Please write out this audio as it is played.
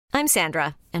I'm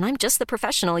Sandra, and I'm just the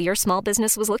professional your small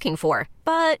business was looking for.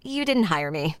 But you didn't hire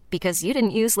me because you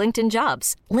didn't use LinkedIn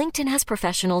Jobs. LinkedIn has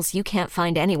professionals you can't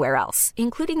find anywhere else,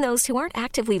 including those who aren't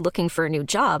actively looking for a new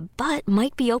job, but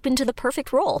might be open to the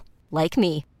perfect role, like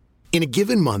me. In a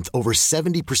given month, over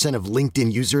 70% of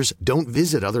LinkedIn users don't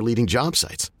visit other leading job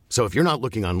sites. So if you're not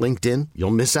looking on LinkedIn,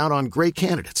 you'll miss out on great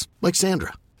candidates like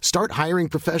Sandra. Start hiring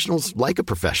professionals like a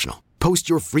professional. Post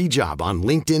your free job on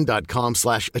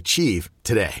linkedin.com/achieve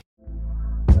today.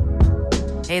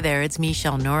 Hey there, it's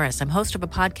Michelle Norris. I'm host of a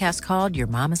podcast called Your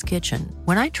Mama's Kitchen.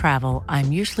 When I travel,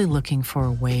 I'm usually looking for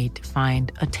a way to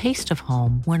find a taste of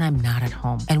home when I'm not at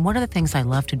home. And one of the things I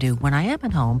love to do when I am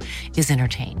at home is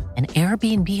entertain. And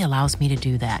Airbnb allows me to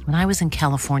do that. When I was in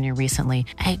California recently,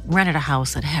 I rented a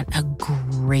house that had a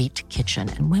great kitchen.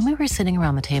 And when we were sitting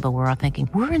around the table, we're all thinking,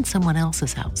 we're in someone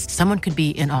else's house. Someone could be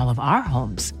in all of our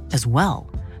homes as well.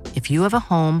 If you have a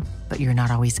home, but you're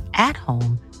not always at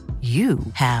home, you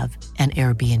have an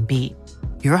Airbnb.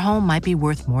 Your home might be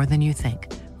worth more than you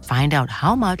think. Find out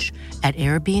how much at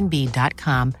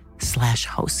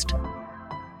airbnb.com/host.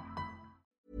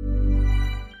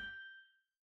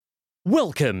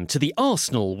 Welcome to the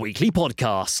Arsenal Weekly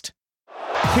Podcast.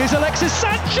 Here's Alexis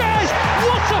Sanchez!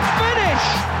 What a finish!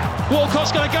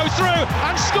 Walcott's going to go through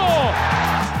and score!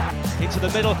 Into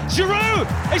the middle, Giroud!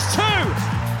 It's two!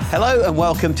 Hello and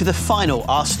welcome to the final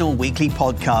Arsenal Weekly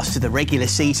Podcast of the regular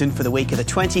season for the week of the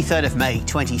 23rd of May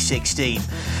 2016.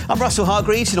 I'm Russell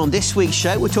Hargreaves, and on this week's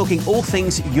show we're talking all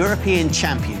things European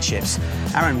Championships.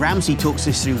 Aaron Ramsey talks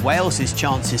us through Wales's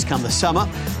chances come the summer.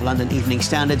 London Evening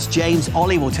Standard's James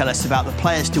Ollie will tell us about the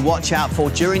players to watch out for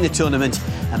during the tournament,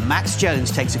 and Max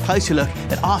Jones takes a closer look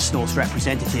at Arsenal's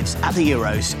representatives at the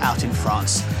Euros out in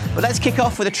France. But let's kick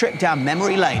off with a trip down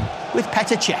memory lane with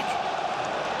Petr Cech.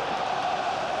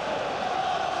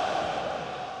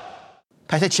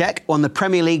 Petr Cech won the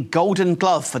Premier League Golden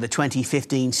Glove for the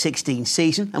 2015-16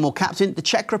 season and will captain the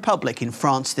Czech Republic in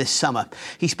France this summer.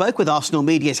 He spoke with Arsenal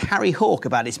media's Harry Hawke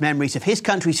about his memories of his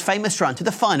country's famous run to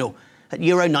the final at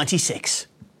Euro 96.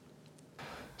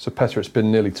 So Petr, it's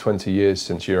been nearly 20 years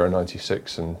since Euro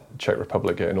 96 and Czech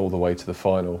Republic getting all the way to the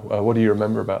final. What do you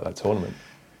remember about that tournament?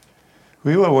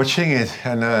 We were watching it,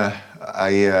 and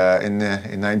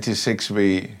in 96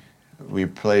 we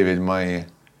played with my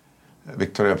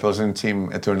Victoria Pilsen team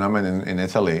a tournament in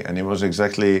Italy, and it was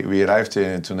we arrived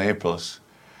to Naples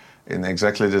in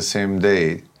exactly the same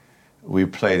day we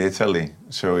played Italy.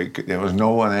 So there was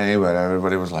no one anywhere.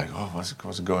 Everybody was like, oh,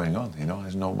 what's going on? You know,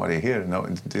 there's nobody here. No,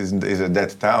 it's a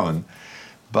dead town.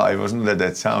 But it wasn't a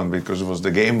dead town because it was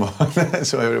the game on,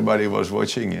 so everybody was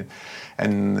watching it.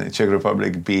 And Czech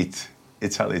Republic beat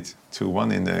Italy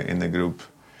 2-1 in the group.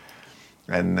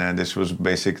 And this was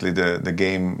basically the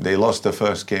game. They lost the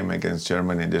first game against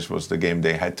Germany. This was the game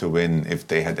they had to win if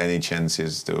they had any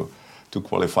chances to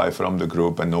qualify from the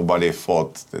group. And nobody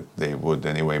thought that they would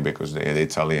anyway, because they had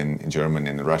Italy and Germany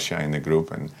and Russia in the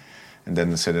group. And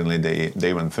then suddenly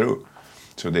they went through.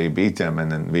 So they beat them, and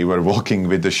then we were walking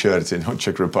with the shirts,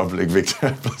 Czech Republic,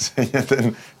 Victoria Pilsen.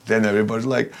 And then everybody's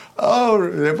like, oh,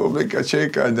 Republika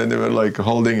Czech. And then they were like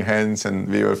holding hands, and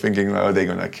we were thinking, oh, they're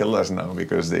going to kill us now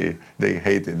because they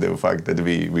hated the fact that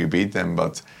we beat them.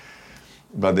 But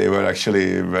they were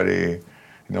actually very,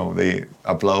 they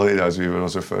applauded us. It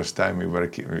was the first time I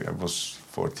was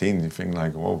 14. You think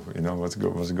like, whoa, what's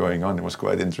going on? It was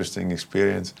quite an interesting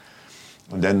experience.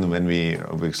 And then when we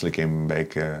obviously came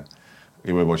back,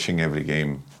 we were watching every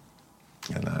game,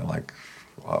 and I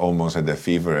almost had a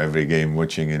fever every game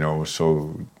watching. It was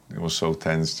so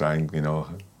tense, trying,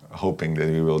 hoping that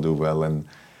we will do well. And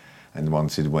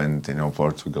once it went,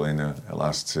 Portugal in the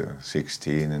last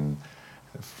 16, and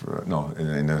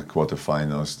in the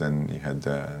quarterfinals. Then you had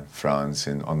France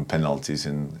on penalties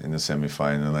in the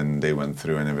semi-final, and they went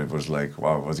through, and it was like,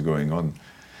 wow, what's going on?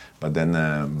 But then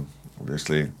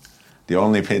obviously, the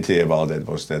only pity about it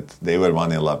was that they were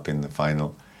 1-0 up in the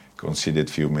final, conceded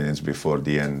a few minutes before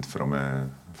the end from a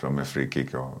free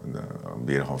kick.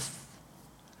 Bierhoff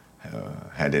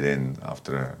had it in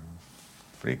after a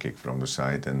free kick from the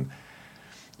side, and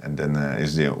then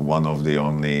is one of the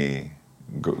only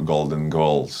golden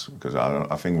goals, because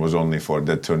I think it was only for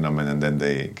that tournament, and then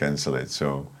they cancelled it.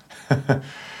 So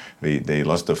they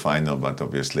lost the final, but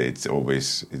obviously it's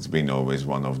been always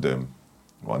one of the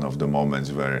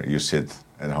moments where you sit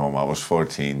at home. I was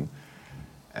 14,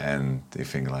 and you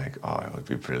think like, oh, it would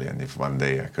be brilliant if one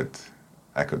day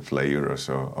I could play Euros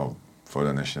or for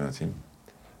the national team.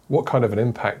 What kind of an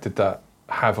impact did that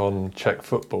have on Czech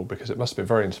football? Because it must have been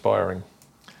very inspiring.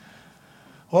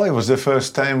 Well, it was the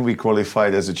first time we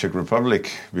qualified as a Czech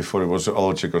Republic. Before it was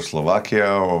all Czechoslovakia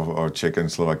or Czech and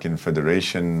Slovakian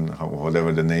Federation,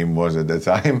 whatever the name was at the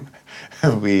time.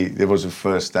 It was the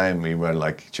first time we were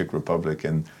like Czech Republic,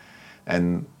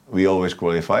 and we always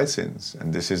qualified since.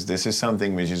 And this is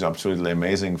something which is absolutely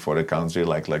amazing for a country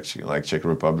like Czech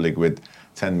Republic with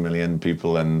 10 million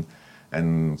people and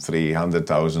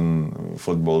 300,000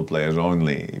 football players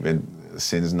only. Even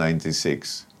since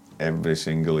 '96. Every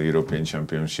single European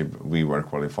Championship we were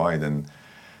qualified,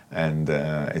 and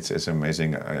it's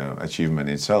amazing achievement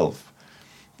itself.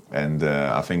 And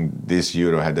I think this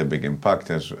Euro had a big impact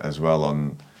as well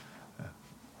on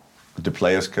the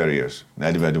players' careers.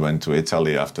 Nedved went to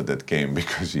Italy after that game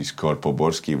because he scored.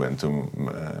 Poborský went to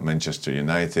Manchester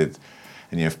United,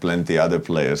 and you have plenty other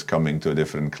players coming to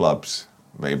different clubs.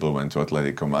 Babel went to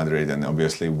Atletico Madrid, and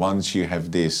obviously once you have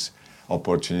this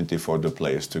opportunity for the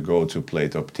players to go to play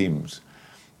top teams,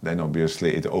 then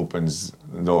obviously it opens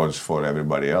doors for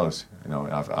everybody else. You know,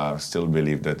 I still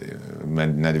believe that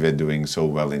Nedved doing so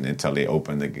well in Italy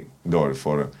opened the door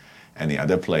for any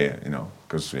other player. You know,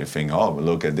 because you think, oh,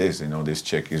 look at this. You know, this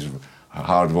Czech is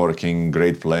hardworking,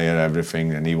 great player,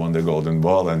 everything, and he won the Golden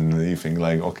Ball. And you think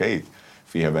like, okay,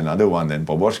 if we have another one, then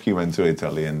Poborský went to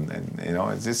Italy, and you know,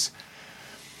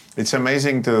 it's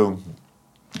amazing to.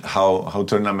 How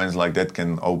tournaments like that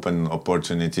can open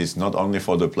opportunities not only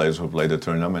for the players who play the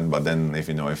tournament, but then if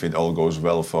it all goes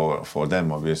well for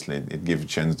them, obviously it gives a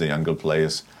chance the younger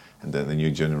players and then the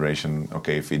new generation.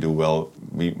 Okay, if we do well,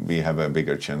 we have a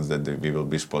bigger chance that we will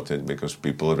be spotted because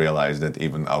people realize that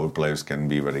even our players can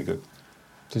be very good.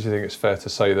 Did you think it's fair to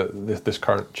say that this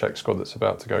current Czech squad that's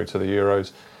about to go to the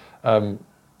Euros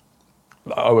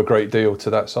owe a great deal to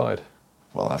that side?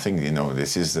 Well, I think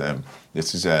this is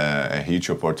a huge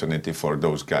opportunity for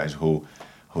those guys who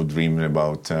dream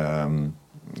about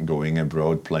going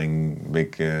abroad, playing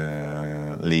big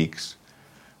leagues.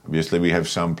 Obviously, we have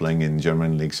some playing in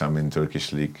German league, some in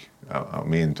Turkish league.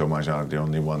 Me and Tomáš are the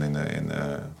only one in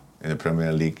the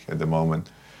Premier League at the moment.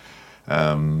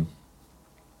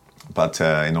 But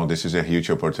this is a huge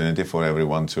opportunity for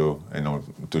everyone to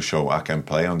show I can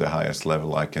play on the highest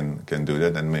level. I can do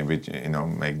that, and maybe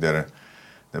make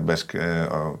the best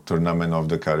tournament of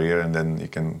the career, and then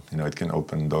it can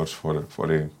open doors for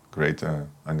a great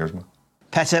engagement.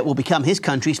 Petr will become his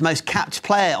country's most capped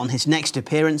player on his next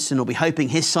appearance and will be hoping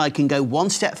his side can go one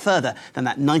step further than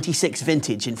that 96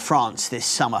 vintage in France this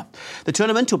summer. The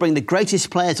tournament will bring the greatest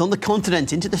players on the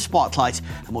continent into the spotlight,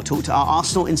 and we'll talk to our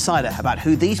Arsenal insider about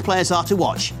who these players are to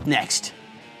watch next.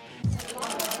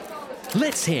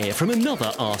 Let's hear from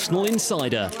another Arsenal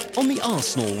insider on the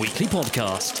Arsenal Weekly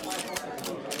Podcast.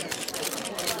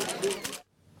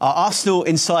 Our Arsenal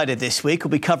insider this week will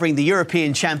be covering the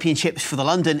European Championships for the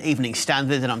London Evening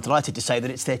Standard, and I'm delighted to say that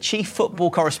it's their chief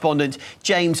football correspondent,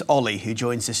 James Olley, who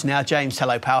joins us now. James,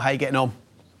 hello, pal. How are you getting on?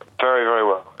 Very, very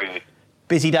well.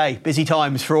 Busy day, busy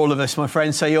times for all of us, my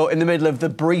friend. So you're in the middle of the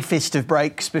briefest of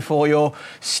breaks before you're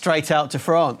straight out to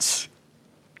France.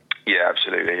 Yeah,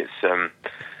 absolutely. It's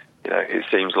it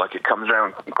seems like it comes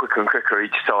around quicker and quicker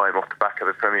each time off the back of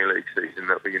the Premier League season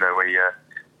that we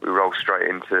roll straight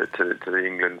into the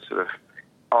England sort of,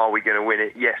 are we going to win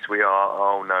it? Yes, we are.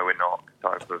 Oh, no, we're not.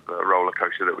 Type of roller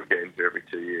coaster that we get into every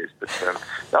 2 years. But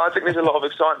I think there's a lot of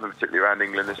excitement, particularly around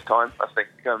England this time. I think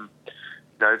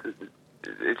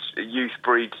it's youth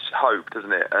breeds hope,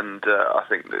 doesn't it? And I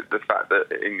think the fact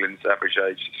that England's average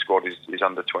age squad is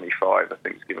under 25, I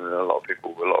think, has given a lot of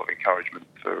people a lot of encouragement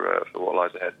for what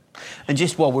lies ahead. And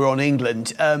just while we're on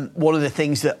England, one of the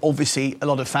things that obviously a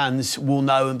lot of fans will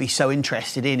know and be so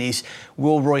interested in is,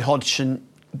 will Roy Hodgson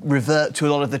revert to a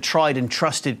lot of the tried and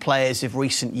trusted players of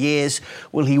recent years?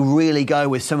 Will he really go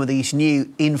with some of these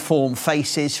new in-form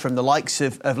faces from the likes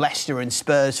of Leicester and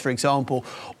Spurs, for example?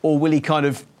 Or will he kind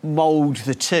of mould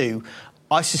the two?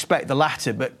 I suspect the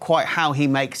latter, but quite how he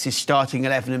makes his starting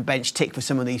 11 and bench tick for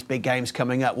some of these big games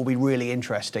coming up will be really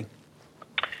interesting.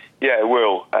 Yeah, it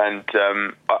will. And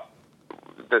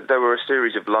there were a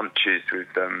series of lunches with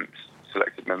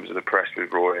selected members of the press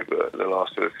with Roy over the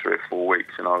last sort of 3 or 4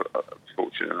 weeks, and I was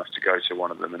fortunate enough to go to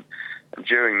one of them. And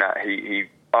during that, he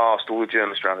asked all the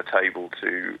journalists around the table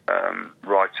to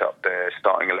write up their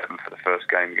starting 11 for the first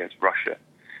game against Russia.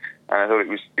 And I thought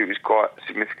it was quite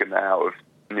significant that out of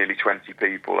nearly 20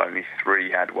 people, only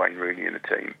 3 had Wayne Rooney in the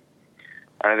team.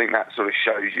 And I think that sort of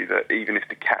shows you that even if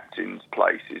the captain's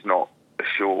place is not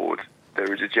assured,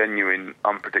 there is a genuine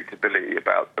unpredictability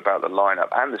about the lineup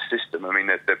and the system. I mean,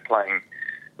 they're playing,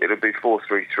 it'll be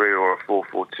 4-3-3 or a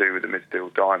 4-4-2 with a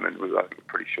midfield diamond. I'm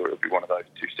pretty sure it'll be one of those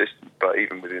two systems. But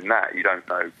even within that, you don't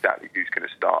know exactly who's going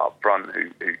to start up front,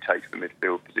 who takes the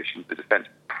midfield positions. The defence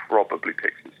probably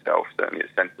picks itself, certainly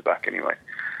at centre-back anyway.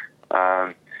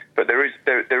 But there is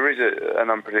an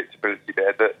unpredictability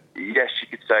there that, yes, you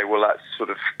could say, well, that's sort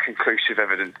of conclusive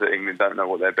evidence that England don't know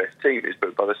what their best team is.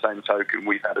 But by the same token,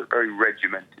 we've had a very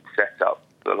regimented setup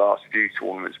for the last few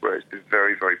tournaments where it's been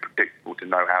very, very predictable to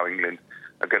know how England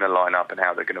are going to line up and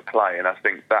how they're going to play. And I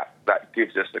think that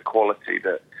gives us a quality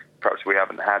that perhaps we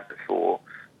haven't had before.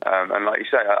 And like you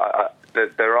say,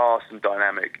 there are some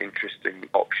dynamic, interesting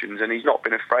options. And he's not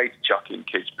been afraid to chuck in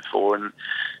kids before. And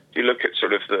if you look at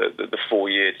sort of the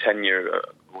 4-year tenure of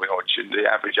Roy Hodgson, the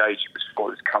average age of the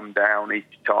squad has come down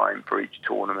each time for each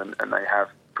tournament, and they have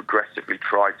progressively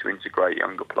tried to integrate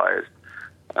younger players.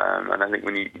 And I think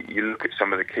when you look at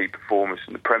some of the key performers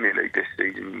in the Premier League this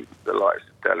season, the likes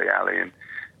of Dele Alli and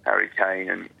Harry Kane,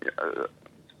 and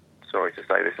sorry to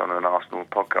say this on an Arsenal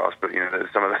podcast, but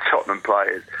some of the Tottenham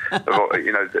players,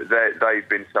 they've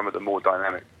been some of the more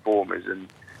dynamic performers. And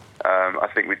I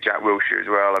think with Jack Wilshere as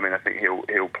well, I think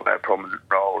he'll play a prominent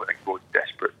role. I think we're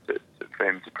desperate for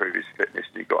him to prove his fitness.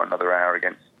 He got another hour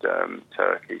against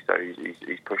Turkey, so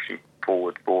he's pushing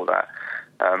forward for that.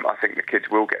 I think the kids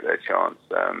will get their chance.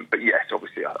 But yes,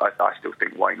 obviously, I still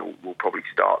think Wayne will probably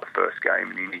start the first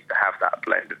game, and he needs to have that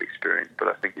blend of experience, but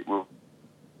I think it will.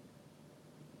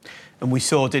 And we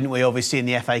saw, didn't we, obviously, in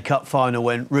the FA Cup final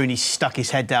when Rooney stuck his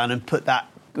head down and put that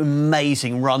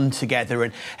amazing run together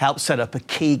and helped set up a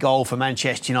key goal for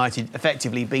Manchester United,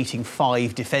 effectively beating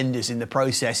 5 defenders in the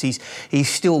process. He's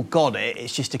still got it.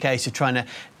 It's just a case of trying to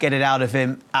get it out of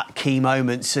him at key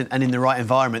moments and in the right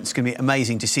environment. It's going to be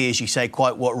amazing to see, as you say,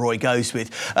 quite what Roy goes with.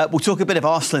 We'll talk a bit of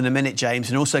Arsenal in a minute, James,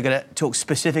 and also going to talk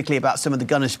specifically about some of the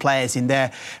Gunners players in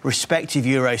their respective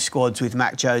Euro squads with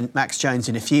Max Jones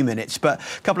in a few minutes. But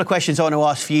a couple of questions I want to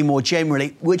ask for you more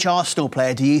generally. Which Arsenal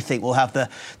player do you think will have the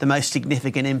most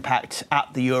significant impact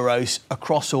at the Euros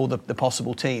across all the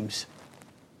possible teams?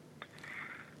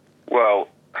 Well,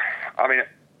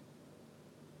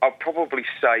 I'll probably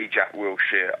say Jack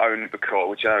Wilshere, only because,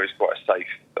 which I know is quite a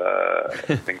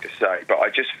safe thing to say, but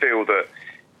I just feel that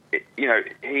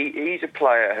he's a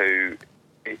player who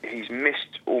he's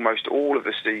missed almost all of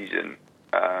the season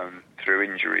through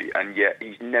injury, and yet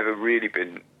he's never really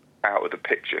been out of the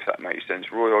picture, if that makes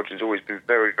sense. Roy Hodgson's always been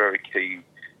very, very keen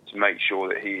to make sure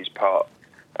that he is part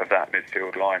of that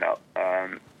midfield lineup.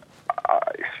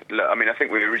 I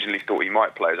think we originally thought he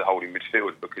might play as a holding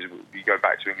midfielder, because if you go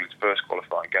back to England's first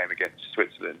qualifying game against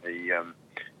Switzerland, he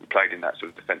played in that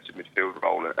sort of defensive midfield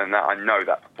role, and that, I know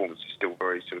that performance is still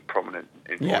very sort of prominent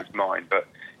in Roy's mind. But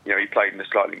he played in a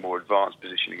slightly more advanced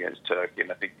position against Turkey,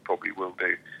 and I think he probably will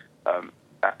do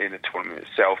in the tournament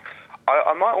itself.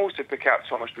 I might also pick out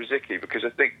Thomas Rosicky, because I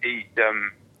think he's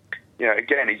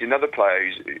another player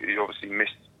who's obviously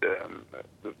missed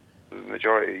the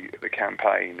majority of the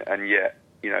campaign, and yet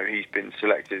he's been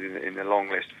selected in the long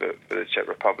list for the Czech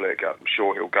Republic. I'm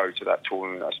sure he'll go to that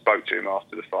tournament. I spoke to him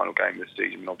after the final game of the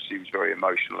season, and obviously he was very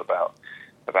emotional about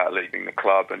leaving the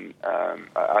club, and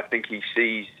I think he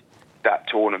sees that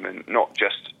tournament not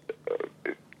just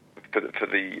for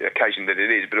the occasion that it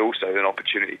is, but also an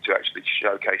opportunity to actually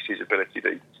showcase his ability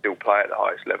to still play at the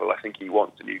highest level. I think he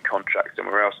wants a new contract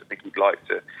somewhere else. I think he'd like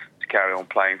to carry on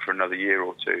playing for another year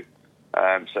or two.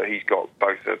 So he's got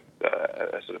both a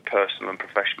sort of personal and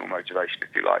professional motivation,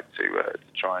 if you like, to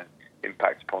try and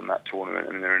impact upon that tournament.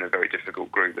 And they're in a very difficult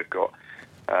group. They've got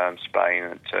Spain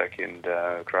and Turkey and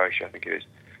Croatia, I think it is.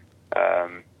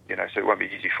 So it won't be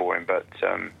easy for him, but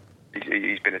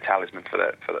he's been a talisman for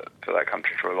that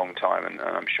country for a long time, and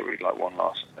I'm sure he'd like one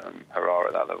last hurrah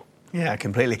at that level. Yeah,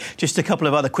 completely. Just a couple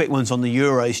of other quick ones on the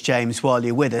Euros, James, while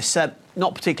you're with us.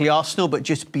 Not particularly Arsenal, but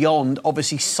just beyond.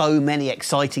 Obviously, so many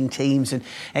exciting teams and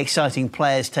exciting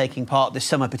players taking part this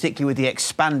summer, particularly with the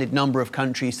expanded number of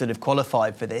countries that have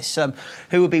qualified for this.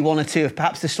 Who would be one or two of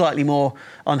perhaps the slightly more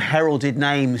unheralded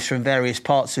names from various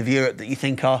parts of Europe that you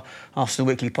think our Arsenal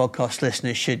Weekly podcast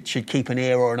listeners should keep an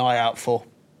ear or an eye out for?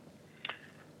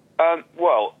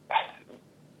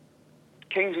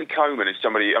 Kingsley Coman is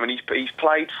somebody. He's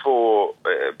played for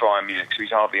Bayern Munich, so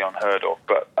he's hardly unheard of.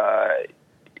 But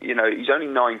he's only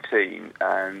 19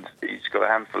 and he's got a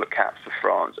handful of caps for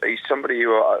France. He's somebody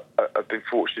who I've been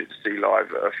fortunate to see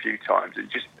live a few times, and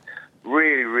just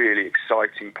really, really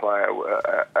exciting player.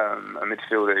 A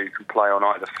midfielder who can play on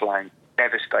either flank,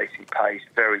 devastating pace,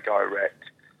 very direct.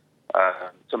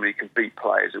 Somebody who can beat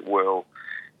players at will.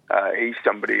 He's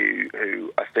somebody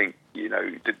who I think,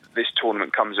 this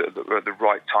tournament comes at the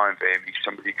right time for him. He's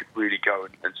somebody who could really go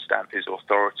and stamp his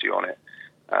authority on it.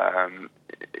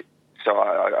 So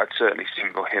I'd certainly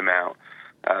single him out.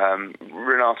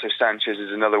 Renato Sanchez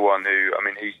is another one who, I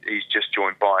mean, he's just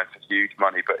joined Bayern for huge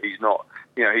money, but he's not,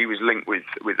 he was linked with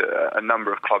a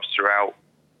number of clubs throughout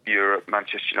Europe,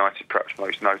 Manchester United perhaps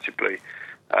most notably.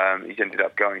 He's ended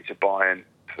up going to Bayern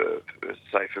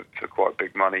for quite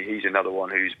big money. He's another one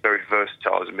who's very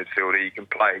versatile as a midfielder. He can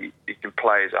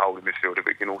play as a holding midfielder, but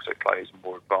he can also play as a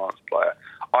more advanced player.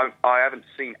 I haven't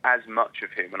seen as much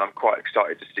of him, and I'm quite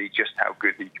excited to see just how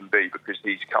good he can be, because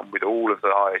he's come with all of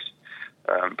the highest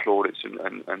plaudits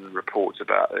and reports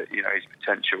about his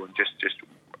potential and just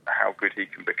how good he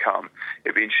can become.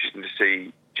 It'd be interesting to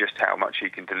see just how much he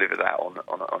can deliver that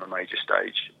on a major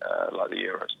stage like the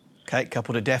Euros. Okay,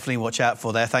 couple to definitely watch out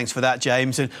for there. Thanks for that,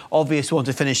 James. And obvious one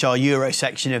to finish our Euro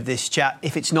section of this chat.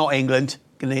 If it's not England,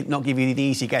 going to not give you the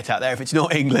easy get out there. If it's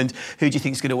not England, who do you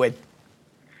think is going to win?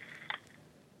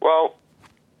 Well,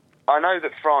 I know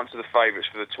that France are the favourites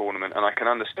for the tournament, and I can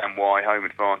understand why home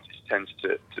advantage tends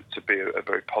to be a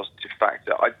very positive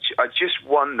factor. I just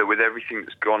wonder, with everything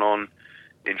that's gone on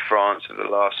in France over the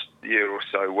last year or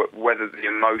so, whether the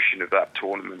emotion of that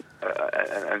tournament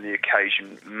and the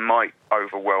occasion might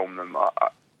overwhelm them. I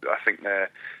think they're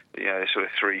sort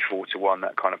of 3-4 to 1,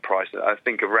 that kind of price. I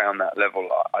think around that level,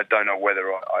 I don't know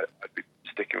whether I'd be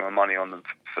sticking my money on them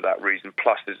for that reason.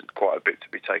 Plus, there's quite a bit to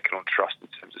be taken on trust in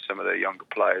terms of some of their younger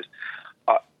players.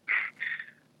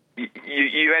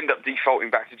 You end up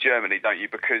defaulting back to Germany, don't you?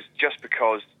 Because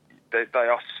they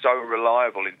are so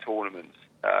reliable in tournaments.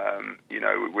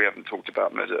 We haven't talked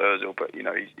about Mesut Ozil, but he's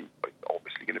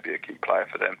obviously going to be a key player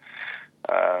for them,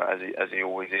 as he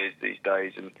always is these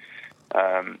days. And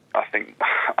I think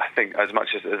as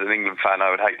much as an England fan,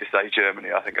 I would hate to say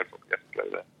Germany. I think I'd probably have to go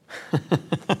there.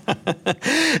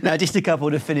 Now, just a couple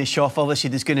to finish off. Obviously,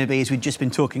 there's going to be, as we've just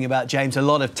been talking about, James, a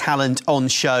lot of talent on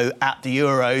show at the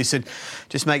Euros, and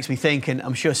just makes me think, and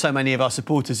I'm sure so many of our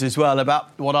supporters as well, about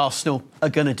what Arsenal are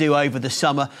going to do over the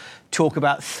summer. Talk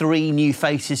about 3 new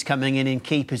faces coming in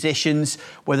key positions,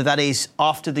 whether that is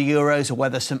after the Euros or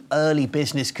whether some early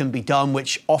business can be done,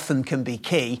 which often can be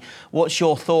key. What's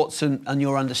your thoughts and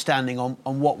your understanding on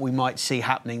what we might see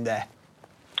happening there?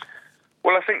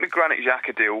 Well, I think the Granit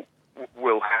Xhaka deal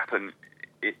will happen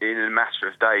in a matter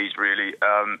of days, really.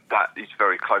 That is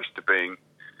very close to being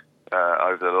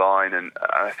over the line, and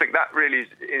I think that really is,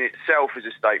 in itself, is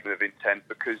a statement of intent,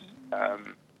 because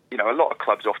a lot of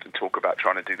clubs often talk about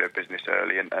trying to do their business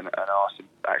early, and Arsene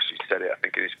actually said it, I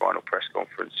think, in his final press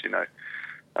conference,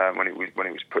 when it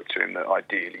was put to him that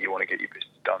ideally you want to get your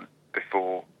business done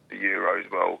before the Euros.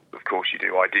 Well, of course you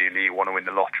do. Ideally, you want to win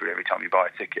the lottery every time you buy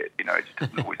a ticket. It just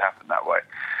doesn't always happen that way.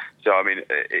 So, I mean,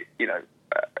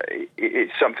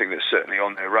 it's something that's certainly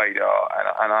on their radar,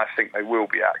 and I think they will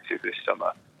be active this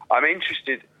summer. I'm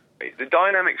interested. The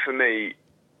dynamic for me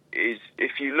is,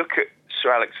 if you look at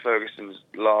Sir Alex Ferguson's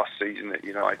last season at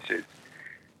United,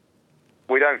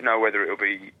 we don't know whether it'll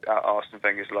be Arsene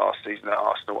Wenger's last season at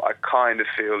Arsenal. I kind of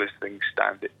feel, as things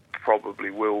stand, it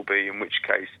probably will be, in which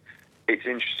case it's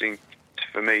interesting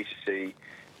for me to see,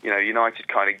 United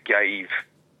kind of gave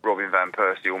Robin van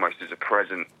Persie almost as a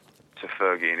present to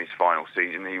Fergie in his final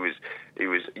season. He was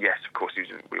yes, of course,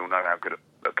 we all know how good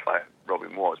a player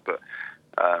Robin was, but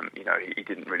he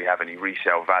didn't really have any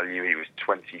resale value. He was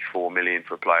 24 million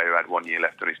for a player who had 1 year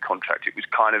left on his contract. It was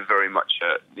kind of very much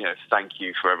thank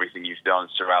you for everything you've done,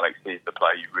 Sir Alex. Here's the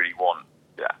player you really want,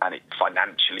 and it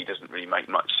financially doesn't really make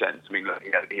much sense. I mean, look,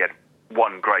 he had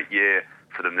one great year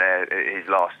for them there, his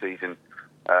last season.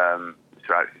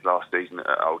 Sir Alex's last season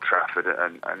at Old Trafford,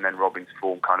 and then Robin's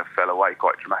form kind of fell away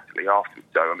quite dramatically afterwards.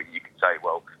 So, I mean, you could say,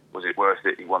 well, was it worth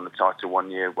it? He won the title 1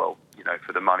 year. Well,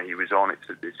 for the money he was on, it's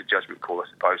a judgment call, I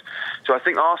suppose. So I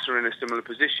think Arsenal are in a similar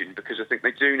position, because I think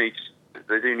they do need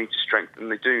to strengthen.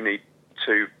 They do need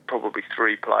probably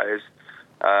 3 players.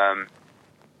 And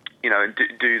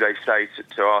do they say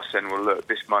to Arsene, well, look,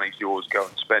 this money's yours, go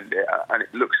and spend it? And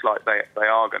it looks like they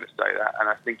are going to say that, and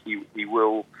I think he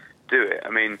will do it. I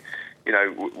mean,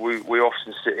 we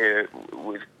often sit here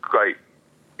with great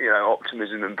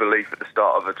optimism and belief at the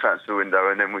start of a transfer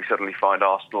window, and then we suddenly find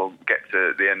Arsenal get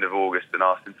to the end of August and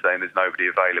Arsene saying there's nobody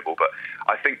available. But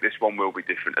I think this one will be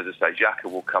different. As I say,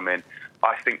 Xhaka will come in.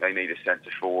 I think they need a centre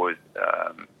forward.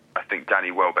 I think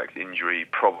Danny Welbeck's injury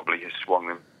probably has swung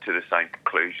them to the same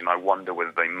conclusion. I wonder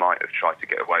whether they might have tried to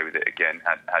get away with it again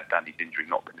had Danny's injury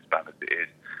not been as bad as it is.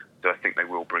 So I think they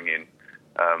will bring in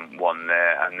one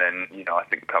there, and then I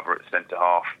think cover at centre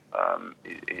half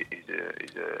is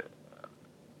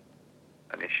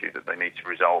an issue that they need to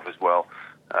resolve as well.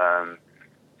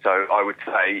 So I would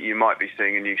say you might be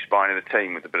seeing a new spine in the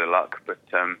team with a bit of luck. But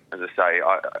as I say,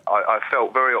 I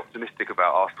felt very optimistic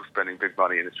about Arsenal spending big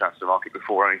money in the transfer market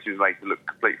before, only to be made to look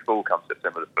complete fool come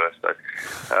September the 1st. So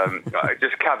I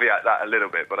just caveat that a little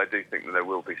bit, but I do think that there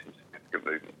will be some significant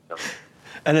movement. So.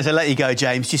 And as I let you go,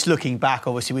 James, just looking back,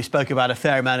 obviously we spoke about a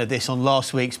fair amount of this on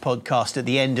last week's podcast at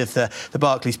the end of the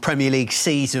Barclays Premier League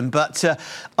season. But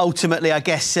ultimately, I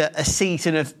guess a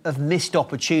season of missed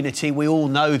opportunity. We all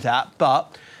know that.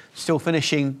 But still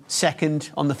finishing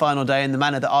second on the final day in the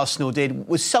manner that Arsenal did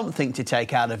was something to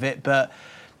take out of it. But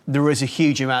there is a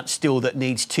huge amount still that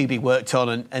needs to be worked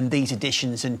on. And these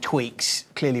additions and tweaks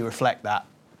clearly reflect that.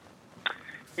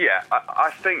 Yeah,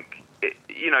 I think...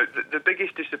 the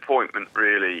biggest disappointment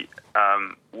really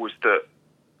was that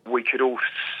we could all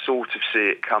sort of see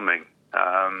it coming,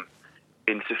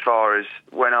 insofar as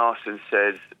when Arsene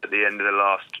says at the end of the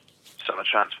last summer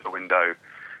transfer window,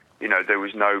 there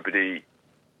was nobody,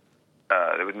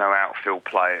 there was no outfield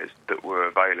players that were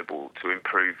available to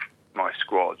improve my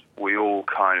squad. We all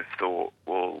kind of thought,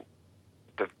 well,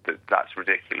 that's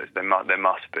ridiculous. There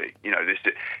must be.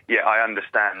 I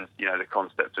understand. The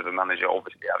concept of a manager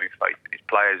obviously having faith in his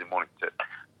players and wanting to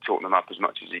talk them up as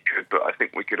much as he could. But I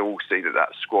think we could all see that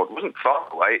squad wasn't far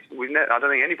away. I don't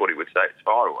think anybody would say it's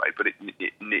far away, but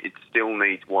it still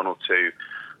needs one or two,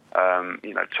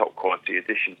 top quality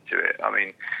additions to it. I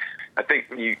mean, I think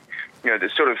the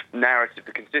sort of narrative,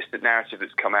 the consistent narrative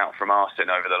that's come out from Arsene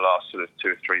over the last sort of 2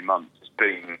 or 3 months has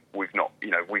been we've not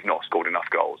scored enough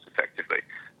goals effectively,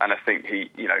 and I think he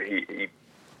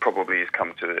probably has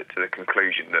come to the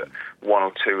conclusion that one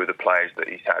or two of the players that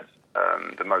he's had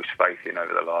the most faith in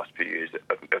over the last few years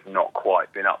have not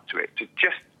quite been up to it. To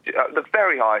just at the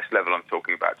very highest level, I'm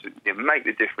talking about to make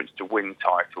the difference, to win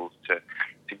titles, to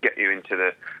get you into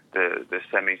the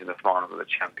semis and the finals of the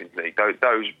Champions League.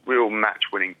 Those real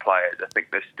match-winning players, I think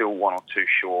there's still one or two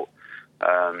short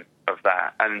of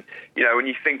that. And when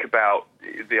you think about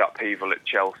the upheaval at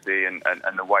Chelsea and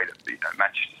the way that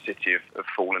Manchester City have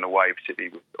fallen away,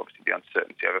 particularly with obviously the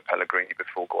uncertainty over Pellegrini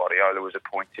before Guardiola was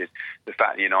appointed, the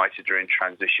fact that United are in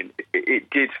transition, it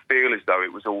did feel as though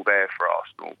it was all there for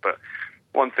Arsenal. But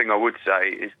one thing I would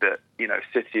say is that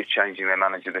City are changing their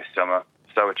manager this summer,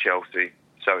 so are Chelsea,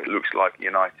 so it looks like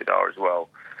United are as well.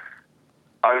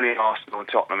 Only Arsenal and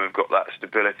Tottenham have got that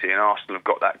stability, and Arsenal have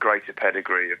got that greater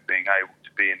pedigree of being able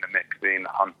to be in the mix, be in the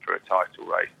hunt for a title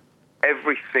race.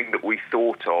 Everything that we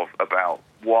thought of about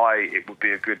why it would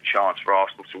be a good chance for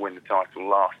Arsenal to win the title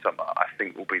last summer, I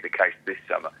think will be the case this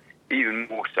summer. Even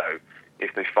more so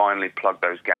if they finally plug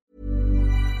those gaps.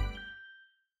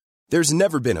 There's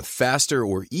never been a faster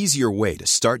or easier way to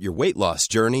start your weight loss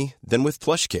journey than with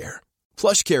PlushCare.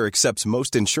 PlushCare accepts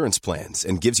most insurance plans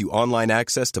and gives you online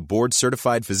access to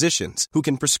board-certified physicians who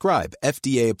can prescribe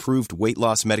FDA-approved weight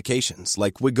loss medications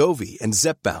like Wegovy and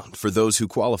Zepbound for those who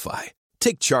qualify.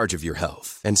 Take charge of your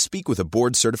health and speak with a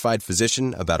board-certified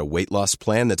physician about a weight loss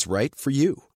plan that's right for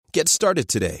you. Get started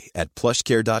today at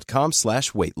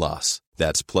plushcare.com/weight-loss.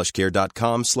 That's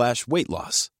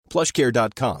plushcare.com/weight-loss.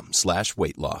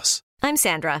 plushcare.com/weight-loss. I'm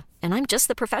Sandra, and I'm just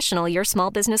the professional your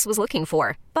small business was looking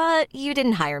for. But you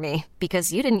didn't hire me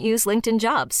because you didn't use LinkedIn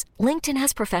Jobs. LinkedIn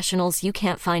has professionals you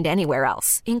can't find anywhere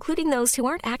else, including those who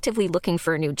aren't actively looking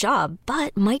for a new job,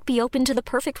 but might be open to the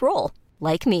perfect role,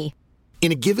 like me.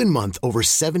 In a given month, over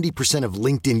 70% of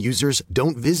LinkedIn users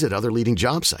don't visit other leading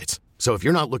job sites. So if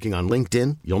you're not looking on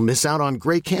LinkedIn, you'll miss out on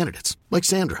great candidates like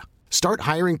Sandra. Start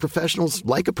hiring professionals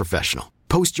like a professional.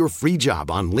 Post your free job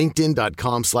on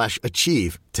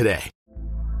linkedin.com/achieve today.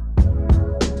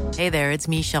 Hey there, it's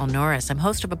Michelle Norris. I'm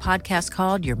host of a podcast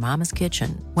called Your Mama's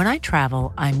Kitchen. When I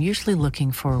travel, I'm usually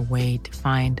looking for a way to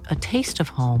find a taste of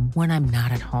home when I'm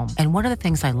not at home. And one of the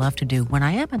things I love to do when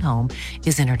I am at home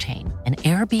is entertain. And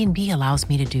Airbnb allows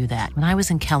me to do that. When I was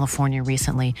in California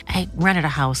recently, I rented a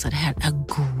house that had a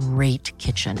great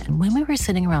kitchen. And when we were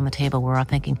sitting around the table, we were all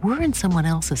thinking, we're in someone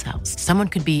else's house. Someone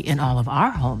could be in all of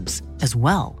our homes as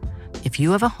well. If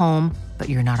you have a home, but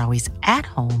you're not always at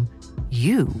home,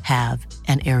 you have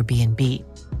an Airbnb.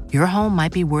 Your home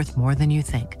might be worth more than you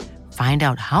think. Find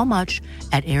out how much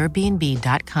at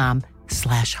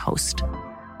airbnb.com/host.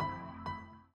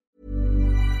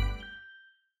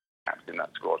 In that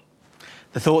squad.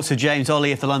 The thoughts of James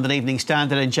Olley of the London Evening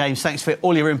Standard. And James, thanks for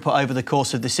all your input over the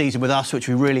course of the season with us, which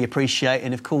we really appreciate.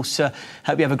 And of course,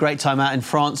 hope you have a great time out in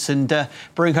France and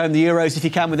bring home the Euros if you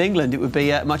can with England. It would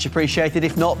be much appreciated.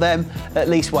 If not them, at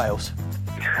least Wales.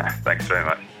 Thanks very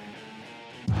much.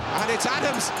 And it's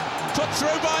Adams, put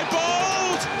through by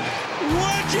Bold.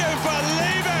 Would you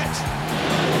believe it?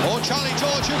 Or Charlie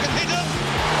George, who can hit him.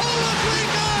 Oh, look, we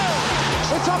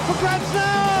go! It's up for grabs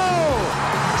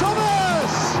now!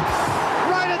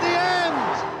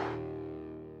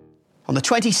 the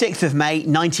 26th of May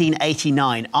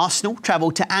 1989, Arsenal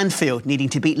travelled to Anfield needing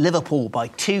to beat Liverpool by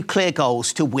 2 clear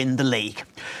goals to win the league.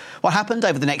 What happened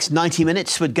over the next 90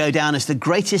 minutes would go down as the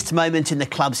greatest moment in the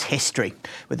club's history.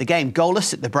 With the game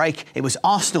goalless at the break, it was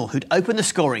Arsenal who'd opened the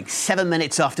scoring 7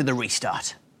 minutes after the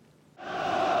restart.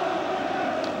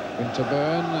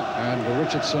 Winterburn and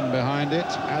Richardson behind it.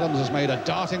 Adams has made a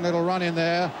darting little run in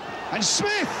there. And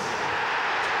Smith!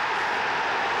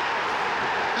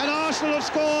 And Arsenal have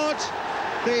scored.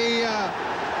 The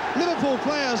Liverpool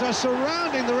players are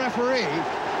surrounding the referee,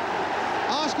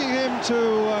 asking him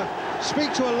to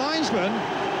speak to a linesman.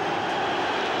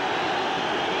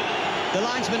 The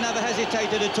linesman never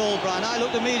hesitated at all, Brian. I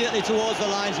looked immediately towards the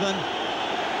linesman.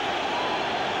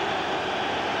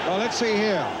 Well, let's see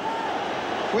here.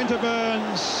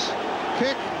 Winterburn's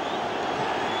kick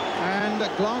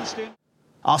and glanced in.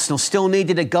 Arsenal still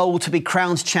needed a goal to be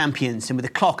crowned champions, and with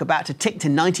the clock about to tick to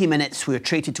 90 minutes, we were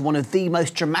treated to one of the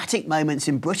most dramatic moments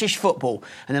in British football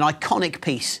and an iconic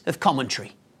piece of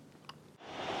commentary.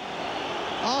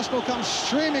 Arsenal come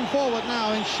streaming forward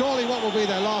now in surely what will be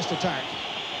their last attack.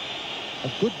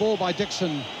 A good ball by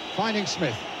Dixon, finding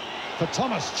Smith. For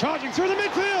Thomas, charging through the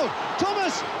midfield.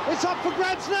 Thomas, it's up for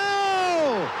grabs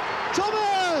now!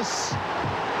 Thomas!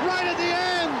 Right at the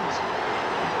end!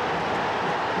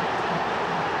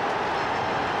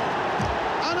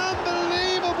 An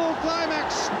unbelievable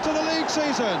climax to the league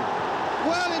season.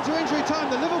 Well into injury time,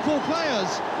 the Liverpool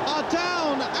players are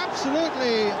down,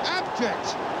 absolutely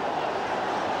abject.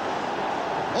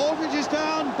 Aldridge is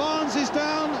down, Barnes is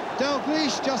down,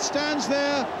 Dalglish just stands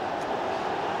there.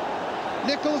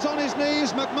 Nichols on his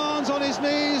knees, McMahon's on his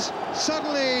knees.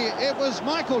 Suddenly it was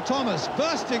Michael Thomas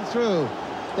bursting through.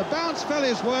 The bounce fell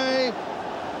his way.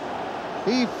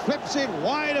 He flips it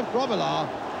wide of Grobbelaar.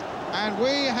 And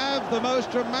we have the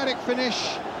most dramatic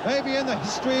finish maybe in the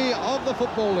history of the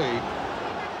Football League.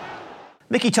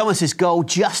 Mickey Thomas's goal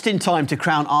just in time to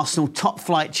crown Arsenal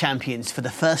top-flight champions for the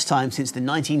first time since the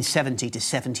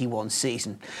 1970-71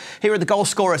 season. Here are the goal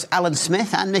scorers Alan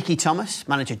Smith and Mickey Thomas,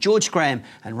 manager George Graham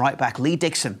and right-back Lee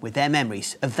Dixon with their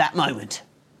memories of that moment.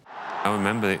 I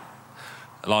remember it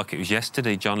like it was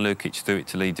yesterday. John Lukic threw it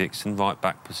to Lee Dixon,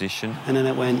 right-back position. And then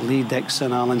it went Lee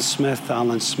Dixon, Alan Smith,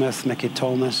 Mickey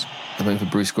Thomas. I went for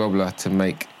Bruce Grobbelaar to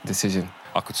make a decision.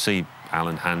 I could see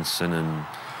Alan Hansen and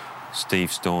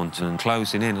Steve Staunton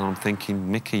closing in, and I'm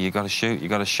thinking, Mickey, you got to shoot.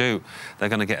 They're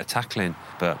going to get a tackle in,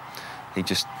 but he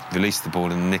just released the ball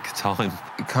in the nick of time.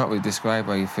 You can't really describe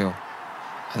how you feel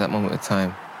at that moment of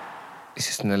time. It's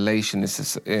just an elation. It's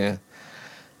just,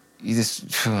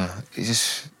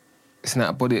 it's an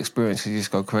out-of-body experience. You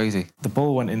just go crazy. The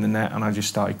ball went in the net, and I just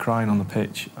started crying on the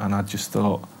pitch, and I just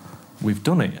thought, we've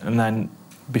done it. And then,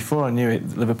 before I knew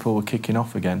it, Liverpool were kicking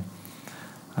off again,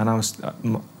 and I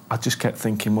just kept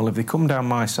thinking, well, if they come down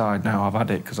my side now, I've had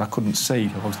it, because I couldn't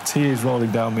see. I was tears rolling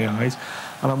down my eyes,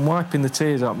 and I'm wiping the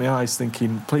tears out my eyes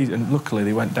thinking, please, and luckily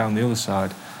they went down the other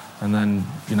side, and then,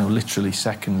 literally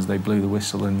seconds, they blew the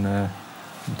whistle and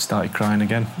started crying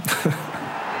again. Set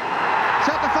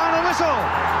the final whistle!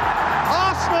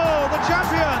 Arsenal, the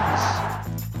champions!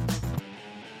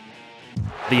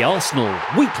 The Arsenal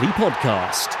Weekly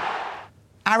Podcast.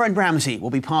 Aaron Ramsey will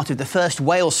be part of the first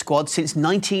Wales squad since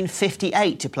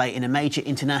 1958 to play in a major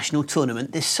international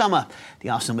tournament this summer. The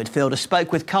Arsenal midfielder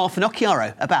spoke with Carl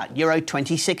Finocchiaro about Euro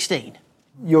 2016.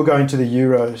 You're going to the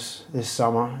Euros this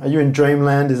summer. Are you in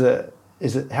dreamland? Is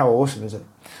it? How awesome is it?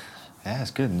 Yeah, it's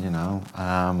good,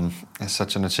 It's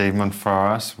such an achievement for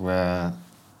us. We're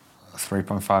a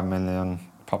 3.5 million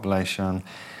population.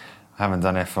 I haven't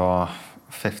done it for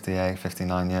 58,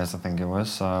 59 years, I think it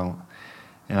was, so...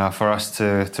 for us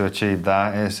to achieve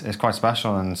that is quite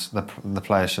special, and the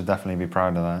players should definitely be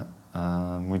proud of that.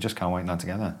 We just can't wait now to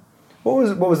get there. What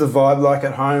was the vibe like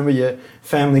at home? Were your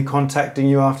family contacting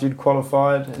you after you'd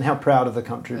qualified? And how proud of the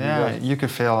country were you? Yeah, you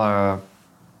could feel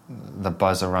the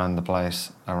buzz around the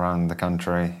place, around the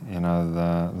country.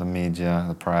 The media,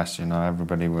 the press.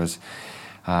 Everybody was,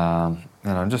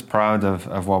 just proud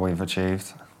of what we've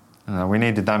achieved. We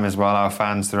needed them as well. Our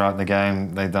fans throughout the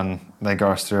game, they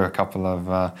got us through a couple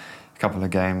of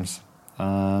games.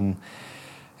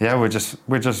 We're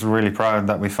just really proud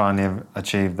that we finally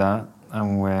achieved that,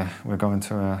 and we're going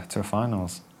to a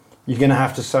finals. You're going to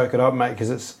have to soak it up, mate, because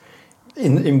it's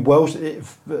in Welsh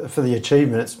for the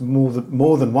achievement. It's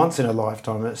more than once in a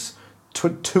lifetime. It's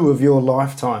two of your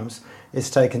lifetimes it's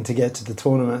taken to get to the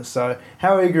tournament. So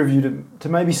how eager of you to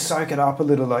maybe soak it up a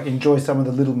little, like enjoy some of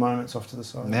the little moments off to the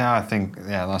side? Yeah, I think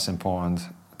that's important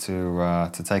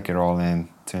to take it all in,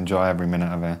 to enjoy every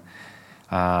minute of it.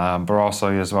 But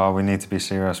also as well, we need to be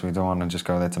serious. We don't want to just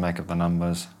go there to make up the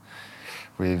numbers.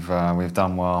 we've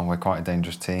done well. We're quite a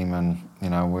dangerous team, and you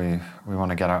know we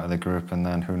want to get out of the group, and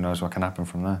then who knows what can happen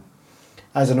from there.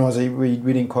 As an Aussie, we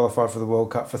didn't qualify for the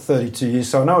World Cup for 32 years,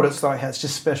 so I know what it's like. It's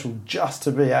just special just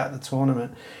to be at the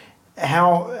tournament.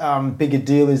 How big a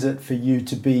deal is it for you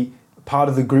to be part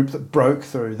of the group that broke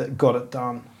through, that got it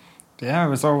done? Yeah, it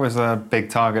was always a big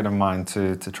target of mine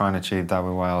to try and achieve that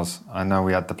with Wales. I know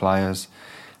we had the players,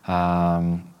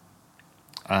 and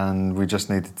we just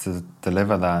needed to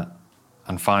deliver that.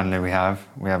 And finally, we have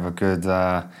a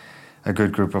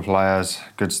good group of players,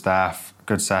 good staff,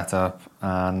 good setup,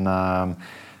 and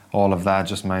all of that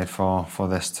just made for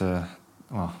us to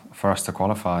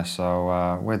qualify.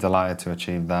 So we're delighted to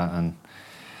achieve that, and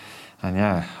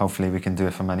yeah, hopefully we can do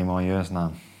it for many more years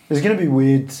now. It's going to be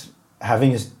weird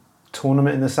having a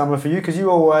tournament in the summer for you, because you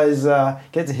always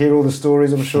get to hear all the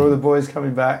stories, I'm sure, of the boys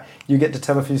coming back. You get to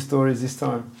tell a few stories this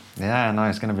time. Yeah, no,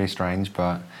 it's going to be strange,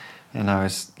 but you know,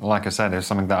 it's like I said, it's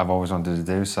something that I've always wanted to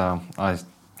do. So I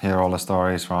hear all the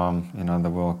stories from, you know, the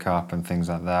World Cup and things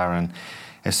like that, and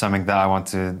it's something that I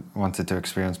wanted to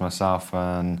experience myself.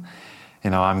 And you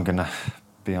know, I'm gonna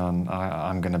be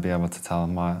able to tell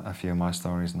a few of my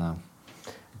stories now.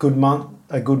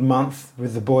 A good month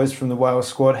with the boys from the Wales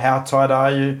squad. How tight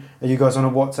are you? Are you guys on a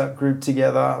WhatsApp group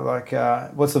together? Like,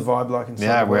 what's the vibe like inside?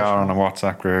 Yeah, we are on a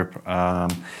WhatsApp group.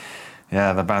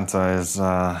 Yeah, the banter is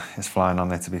flying on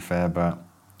there, to be fair, but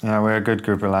yeah, we're a good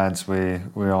group of lads. We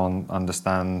all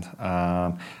understand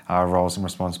our roles and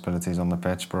responsibilities on the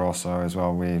pitch, but also as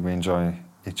well we enjoy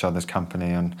each other's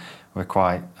company, and we're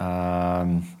quite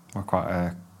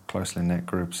a closely knit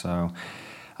group. So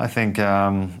I think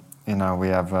you know, we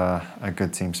have a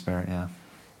good team spirit. Yeah.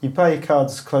 You play your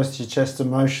cards close to your chest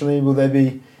emotionally. Will there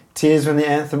be tears when the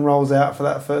anthem rolls out for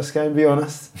that first game? Be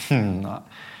honest. I'm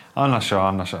not sure.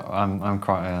 I'm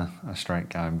quite a straight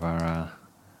guy, but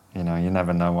you know, you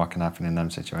never know what can happen in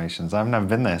them situations. I've never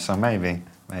been there, so maybe.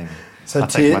 So I'll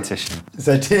take my tissue.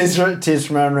 So tears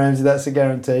from Aaron Ramsey. That's a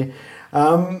guarantee.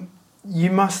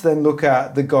 You must then look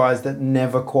at the guys that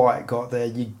never quite got there.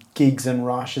 Your Giggs and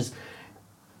Rushes.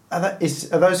 Are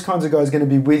those kinds of guys going to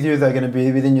be with you? Are they going to be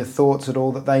within your thoughts at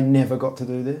all that they never got to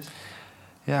do this?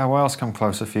 Yeah, Wales come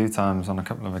close a few times on a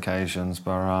couple of occasions,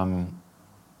 but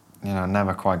you know,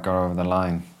 never quite got over the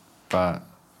line. But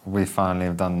we finally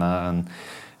have done that, and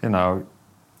you know,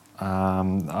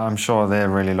 I'm sure they're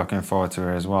really looking forward to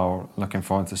it as well. Looking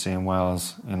forward to seeing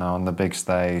Wales, you know, on the big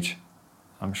stage.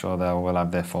 I'm sure they will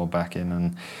have their full backing,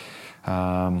 and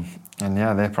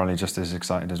yeah, they're probably just as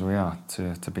excited as we are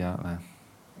to be out there.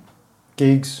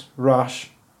 Giggs,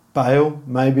 Rush, Bale,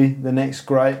 maybe the next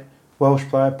great Welsh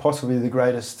player, possibly the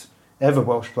greatest ever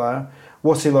Welsh player.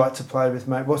 What's he like to play with,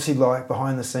 mate? What's he like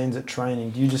behind the scenes at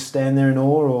training? Do you just stand there in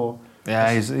awe, or?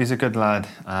 Yeah, he's a good lad,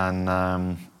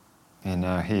 and you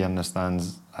know, he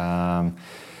understands. You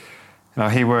know,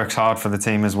 he works hard for the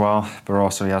team as well, but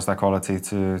also he has that quality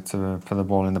to put the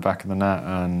ball in the back of the net.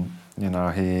 And you know,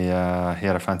 he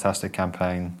had a fantastic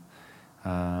campaign.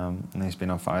 And he's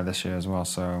been on fire this year as well,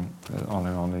 so all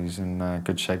in all he's in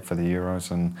good shape for the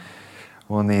Euros, and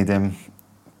we'll need him.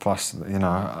 Plus, you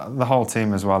know, the whole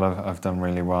team as well have done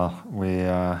really well. We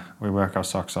work our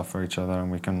socks off for each other,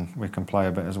 and we can play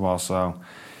a bit as well. So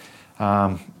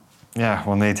yeah,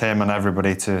 we'll need him and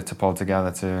everybody to pull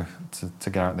together to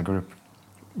get out the group.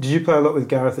 Did you play a lot with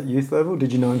Gareth at youth level?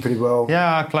 Did you know him pretty well?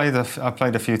 Yeah, I played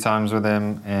a few times with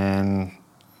him in,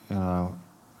 you know,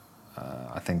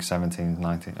 I think 17,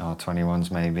 19 or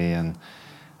 21s maybe, and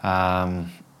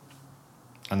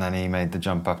then he made the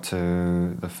jump up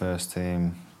to the first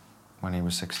team when he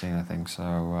was 16, I think.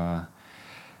 So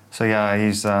yeah,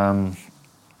 he's yeah,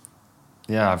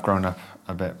 I've grown up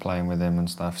a bit playing with him and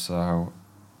stuff. So,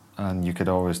 and you could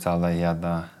always tell that he had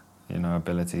the, you know,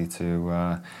 ability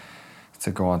to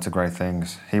go on to great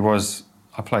things. I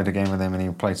played a game with him and he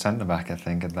played centre back, I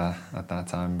think, at that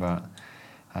time, but.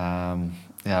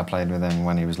 Yeah, I played with him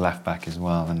when he was left back as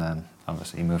well, and then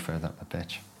obviously he moved further up the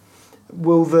pitch.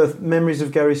 Will the memories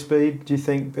of Gary Speed, do you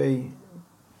think, be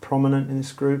prominent in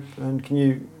this group? And can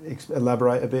you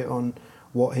elaborate a bit on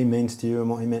what he means to you and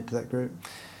what he meant to that group?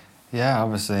 Yeah,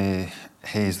 obviously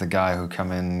he's the guy who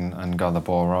come in and got the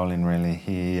ball rolling. Really,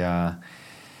 he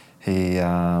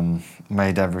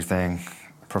made everything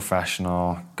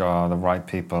professional, got the right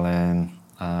people in,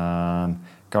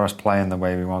 got us playing the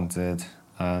way we wanted.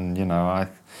 And you know,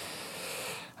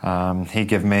 he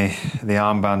gave me the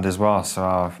armband as well,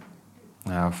 so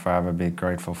I'll forever be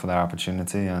grateful for that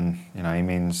opportunity. And you know, he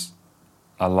means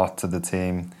a lot to the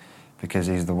team because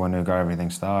he's the one who got everything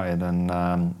started. And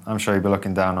I'm sure he'll be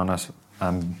looking down on us.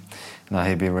 You know,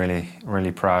 he'd be really,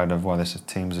 really proud of what this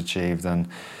team's achieved. And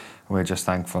we're just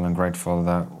thankful and grateful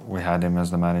that we had him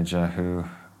as the manager who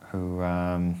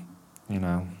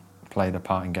played a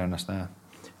part in getting us there.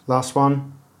 Last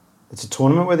one. It's a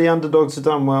tournament where the underdogs have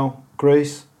done well.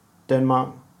 Greece, Denmark,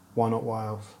 why not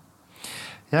Wales?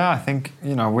 Yeah, I think, we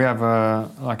have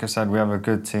we have a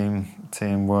good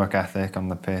team work ethic on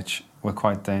the pitch. We're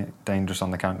quite dangerous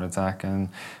on the counter-attack and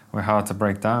we're hard to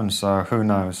break down, so who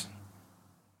knows?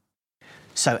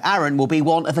 So Aaron will be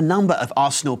one of a number of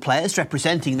Arsenal players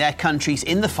representing their countries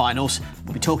in the finals.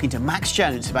 We'll be talking to Max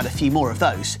Jones about a few more of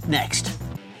those next.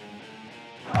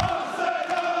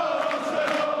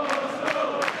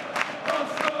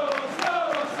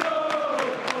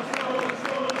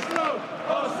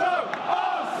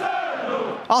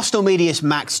 Arsenal Media's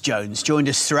Max Jones joined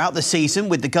us throughout the season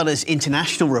with the Gunners'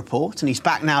 international report, and he's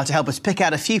back now to help us pick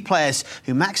out a few players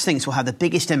who Max thinks will have the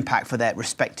biggest impact for their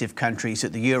respective countries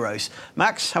at the Euros.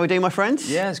 Max, how are we doing, my friend?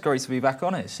 Yeah, it's great to be back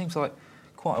on it. It seems like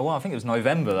quite a while. I think it was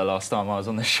November the last time I was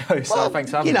on the show, so thanks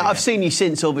for having me. I've seen you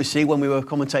since, obviously, when we were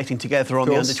commentating together on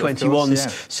the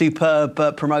Under-21s.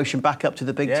 Superb promotion back up to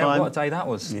the big time. Yeah, what a day that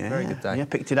was. Yeah. Very good day. Yeah,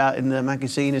 picked it out in the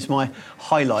magazine as my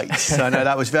highlights. So, no,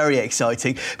 that was very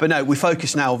exciting. But no, we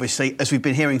focus now, obviously, as we've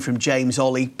been hearing from James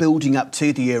Olley, building up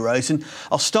to the Euros. And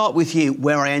I'll start with you,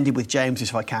 where I ended with James,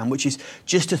 if I can, which is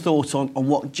just a thought on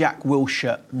what Jack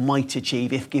Wilshere might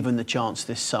achieve if given the chance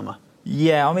this summer.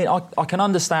 Yeah, I mean, I can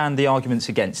understand the arguments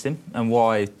against him and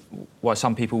why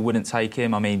some people wouldn't take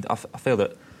him. I mean, I feel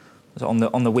that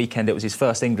on the weekend it was his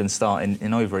first England start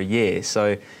in over a year.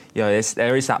 So,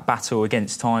 there is that battle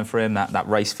against time for him, that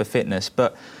race for fitness.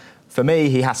 But for me,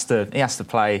 he has to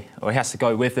play, or he has to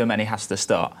go with them, and he has to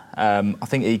start. I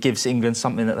think he gives England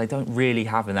something that they don't really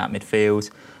have in that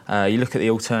midfield. You look at the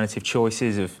alternative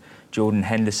choices of Jordan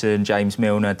Henderson, James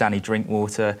Milner, Danny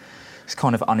Drinkwater. It's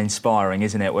kind of uninspiring,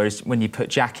 isn't it? Whereas when you put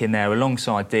Jack in there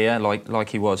alongside Dia, like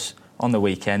he was on the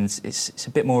weekends, it's a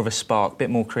bit more of a spark, a bit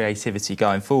more creativity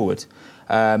going forward.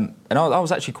 And I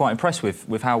was actually quite impressed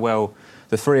with how well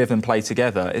the three of them played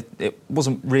together. It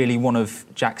wasn't really one of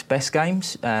Jack's best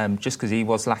games, just because he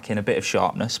was lacking a bit of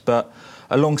sharpness. But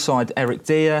alongside Eric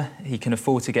Dia, he can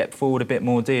afford to get forward a bit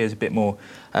more. Dia's a bit more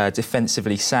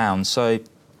defensively sound. So,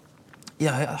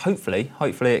 yeah, hopefully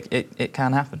it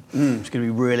can happen. It's going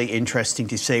to be really interesting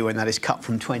to see when that is cut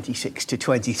from 26 to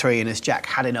 23, and has Jack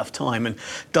had enough time and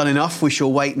done enough? We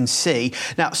shall wait and see.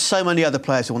 Now, so many other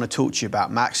players I want to talk to you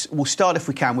about, Max. We'll start, if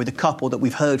we can, with a couple that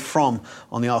we've heard from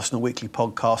on the Arsenal Weekly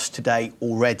podcast today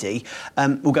already.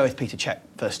 We'll go with Petr Cech,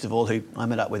 first of all, who I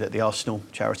met up with at the Arsenal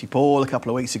charity ball a couple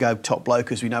of weeks ago. Top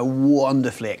bloke, as we know,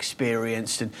 wonderfully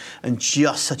experienced and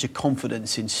just such a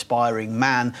confidence-inspiring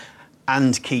man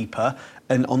and keeper,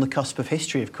 and on the cusp of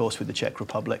history, of course, with the Czech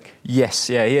Republic. Yes,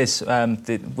 yeah, he is,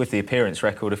 with the appearance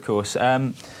record, of course.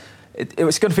 It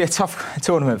was going to be a tough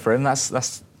tournament for him.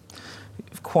 That's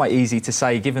quite easy to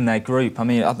say, given their group. I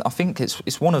mean, I think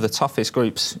it's one of the toughest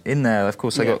groups in there. Of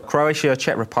course, they've got Croatia,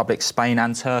 Czech Republic, Spain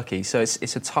and Turkey, so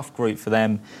it's a tough group for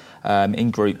them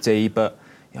in Group D, but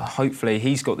hopefully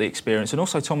he's got the experience, and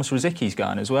also Thomas Rosický's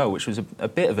going as well, which was a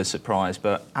bit of a surprise.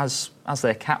 But as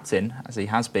their captain, as he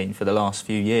has been for the last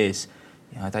few years,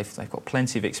 they've got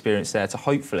plenty of experience there to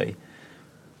hopefully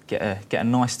get a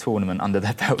nice tournament under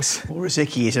their belts. Well,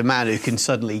 Rosický is a man who can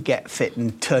suddenly get fit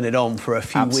and turn it on for a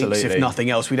few Absolutely. weeks, if nothing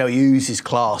else. We know he uses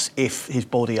class if his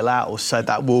body allows, so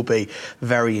that will be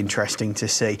very interesting to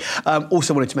see.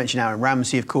 Also wanted to mention Aaron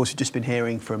Ramsey, of course. We've just been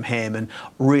hearing from him, and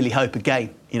really hope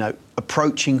again,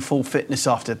 approaching full fitness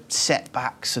after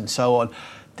setbacks and so on.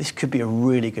 This could be a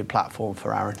really good platform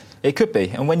for Aaron. It could be,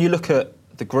 and when you look at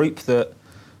the group that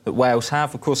Wales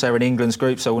have, of course they're in England's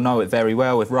group, so we'll know it very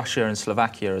well, with Russia and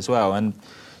Slovakia as well. And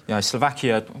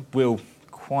Slovakia will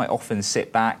quite often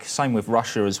sit back, same with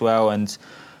Russia as well. And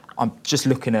I'm just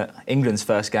looking at England's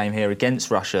first game here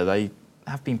against Russia. They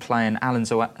have been playing Alan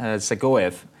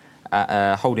Zagoyev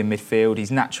holding midfield.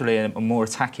 He's naturally a more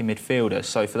attacking midfielder,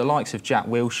 so for the likes of Jack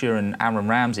Wilshere and Aaron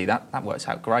Ramsey, that works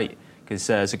out great, because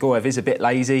Zagoyev is a bit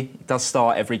lazy. He does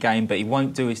start every game, but he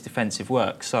won't do his defensive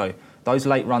work. So those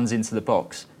late runs into the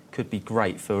box could be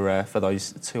great for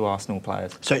those two Arsenal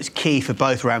players. So it's key for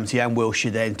both Ramsey and Wilshere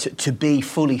then to be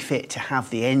fully fit, to have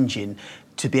the engine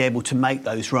to be able to make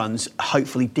those runs,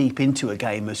 hopefully deep into a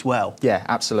game as well. Yeah,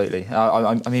 absolutely.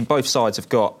 I mean, both sides have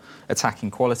got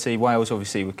attacking quality. Wales,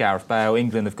 obviously, with Gareth Bale.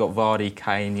 England have got Vardy,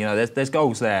 Kane. There's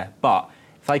goals there, but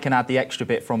if they can add the extra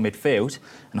bit from midfield,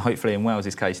 and hopefully in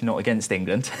Wales' case, not against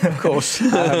England, of course,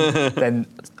 then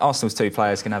Arsenal's two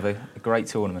players can have a great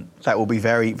tournament. That will be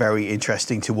very, very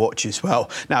interesting to watch as well.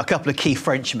 Now, a couple of key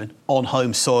Frenchmen on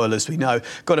home soil, as we know.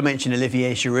 Got to mention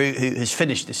Olivier Giroud, who has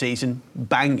finished the season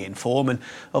banging form, and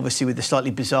obviously with the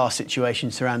slightly bizarre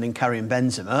situation surrounding Karim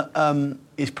Benzema,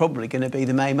 is probably going to be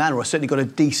the main man, or certainly got a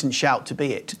decent shout to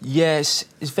be it. Yes,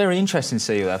 it's very interesting to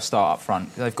see who they'll start up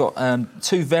front. They've got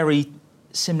two very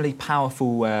similarly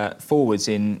powerful forwards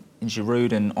in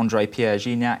Giroud and André Pierre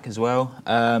Gignac as well.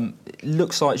 It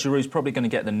looks like Giroud's probably going to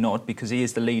get the nod because he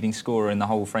is the leading scorer in the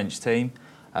whole French team.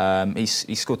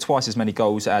 He's scored twice as many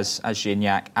goals as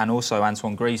Gignac and also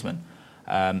Antoine Griezmann.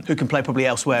 Who can play probably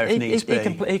elsewhere if needs be.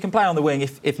 He can play on the wing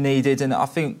if needed, and I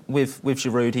think with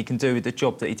Giroud he can do the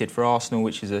job that he did for Arsenal,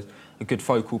 which is a good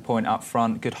focal point up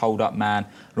front, good hold-up man,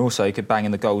 and also he could bang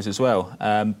in the goals as well.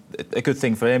 A good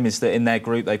thing for him is that in their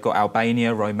group they've got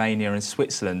Albania, Romania and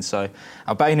Switzerland. So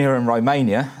Albania and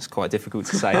Romania, it's quite difficult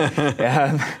to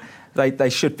say, they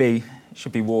should be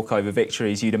walkover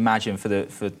victories, you'd imagine, for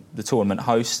the tournament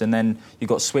host. And then you've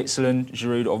got Switzerland.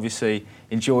 Giroud obviously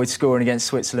enjoyed scoring against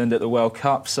Switzerland at the World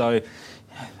Cup, so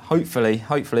hopefully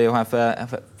he'll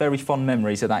have very fond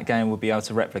memories of that game and will be able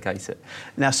to replicate it.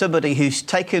 Now, somebody who's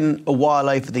taken a while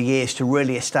over the years to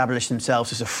really establish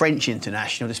themselves as a French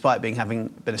international, despite having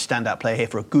been a standout player here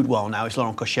for a good while now, is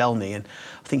Laurent Koscielny, and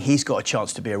I think he's got a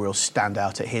chance to be a real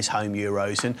standout at his home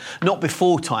Euros, and not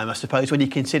before time, I suppose, when you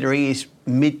consider he is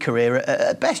mid-career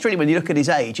at best, really, when you look at his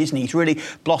age, isn't he? He's really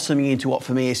blossoming into what,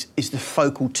 for me, is the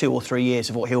focal 2 or 3 years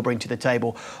of what he'll bring to the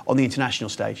table on the international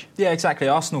stage. Yeah, exactly.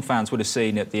 Arsenal fans would have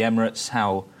seen at the Emirates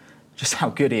how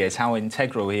good he is, how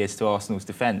integral he is to Arsenal's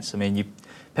defence. I mean, you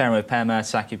pair him with Per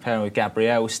Mertesacker, you pair him with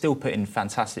Gabriel, still put in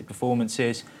fantastic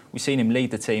performances. We've seen him lead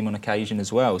the team on occasion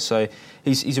as well. So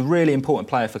he's a really important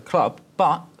player for club,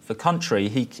 but for country,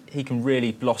 he can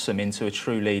really blossom into a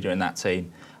true leader in that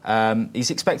team.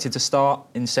 He's expected to start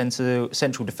in central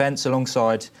defence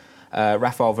alongside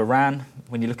Raphael Varane.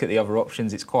 When you look at the other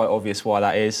options, it's quite obvious why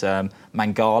that is.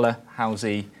 Mangala, how's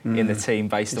he in the team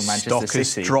based on Manchester City?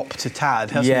 Stock has dropped a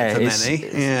tad, hasn't it, for many?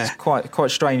 It's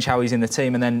quite strange how he's in the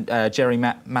team. And then Jerry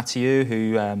Mathieu,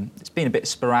 who it's been a bit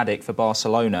sporadic for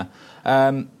Barcelona.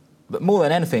 But more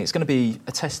than anything, it's going to be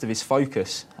a test of his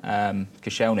focus,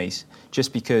 Koscielny's,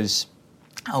 just because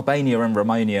Albania and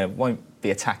Romania won't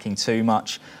be attacking too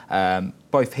much.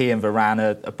 Both he and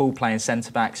Varane are ball-playing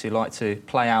centre-backs who like to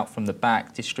play out from the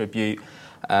back, distribute,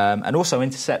 and also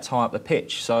intercept high up the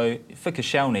pitch. So for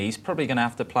Koscielny, he's probably going to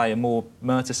have to play a more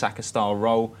Mertesacker-style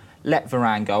role, let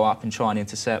Varane go up and try and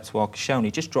intercept, while Koscielny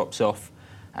just drops off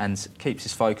and keeps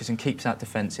his focus and keeps that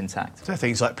defence intact. So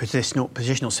things like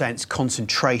positional sense,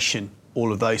 concentration,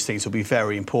 all of those things will be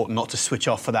very important, not to switch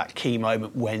off for that key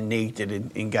moment when needed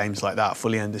in games like that.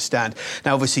 Fully understand.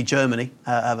 Now, obviously, Germany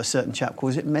have a certain chap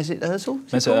called, is it Mesut Ozil?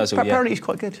 Mesut Ozil, yeah. Apparently he's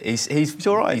quite good. He's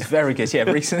all right. He's very good, yeah.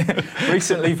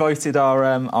 Recently voted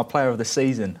our player of the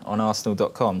season on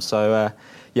Arsenal.com. So,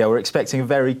 we're expecting a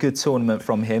very good tournament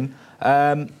from him.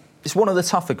 It's one of the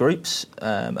tougher groups,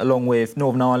 along with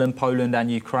Northern Ireland, Poland and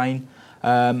Ukraine.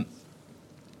 But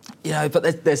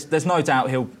there's no doubt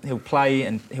he'll play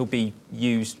and he'll be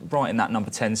used right in that number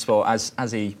 10 spot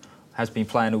as he has been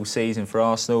playing all season for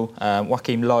Arsenal.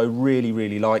 Joachim Low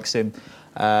really likes him,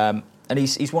 and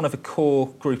he's one of a core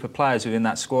group of players within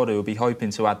that squad who will be hoping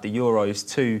to add the Euros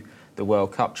to the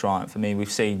World Cup triumph. I mean,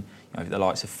 we've seen the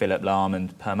likes of Philipp Lahm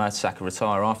and Per Mertesacker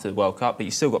retire after the World Cup, but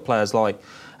you've still got players like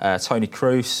Tony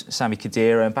Kroos, Sami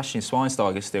Khedira and Bastian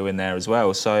Schweinsteiger still in there as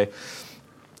well. So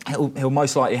he'll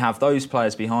most likely have those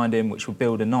players behind him, which will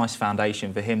build a nice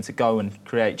foundation for him to go and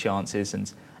create chances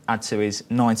and add to his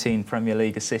 19 Premier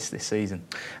League assists this season.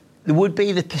 There would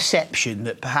be the perception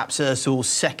that perhaps Ozil's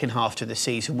second half to the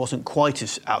season wasn't quite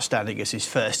as outstanding as his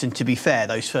first. And to be fair,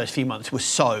 those first few months were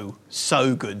so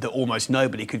good that almost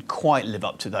nobody could quite live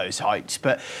up to those heights.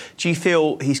 But do you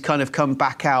feel he's kind of come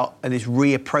back out and is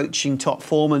reapproaching top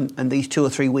form, and these 2 or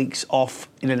 3 weeks off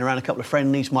in and around a couple of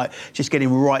friendlies might just get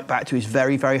him right back to his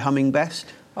very, very humming best?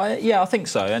 I think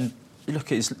so. And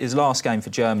look at his last game for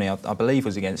Germany, I believe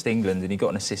was against England, and he got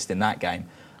an assist in that game.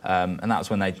 And that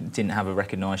was when they didn't have a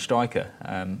recognised striker.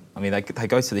 They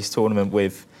go to this tournament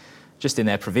with, just in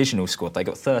their provisional squad, they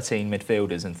got 13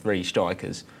 midfielders and 3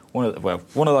 strikers. One of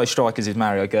those strikers is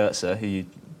Mario Götze, who you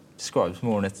describe as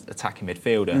more an attacking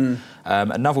midfielder.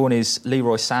 Another one is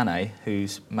Leroy Sané,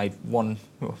 who's made one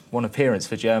appearance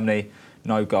for Germany,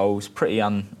 no goals, pretty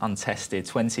untested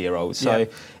 20-year-old. So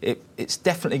it's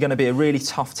definitely going to be a really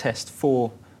tough test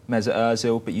for Mesut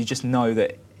Ozil, but you just know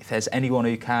that if there's anyone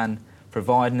who can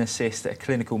provide an assist at a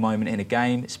clinical moment in a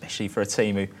game, especially for a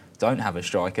team who don't have a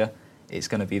striker, it's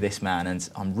going to be this man, and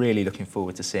I'm really looking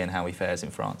forward to seeing how he fares in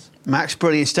France. Max,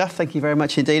 brilliant stuff. Thank you very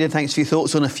much indeed, and thanks for your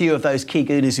thoughts on a few of those key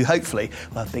Gooners who hopefully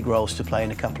will have big roles to play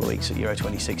in a couple of weeks at Euro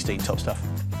 2016. Top stuff.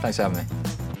 Thanks for having me.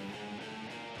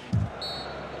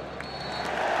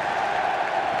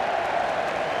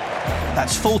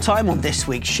 That's full time on this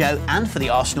week's show and for the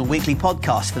Arsenal Weekly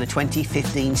podcast for the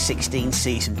 2015-16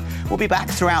 season. We'll be back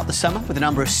throughout the summer with a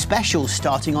number of specials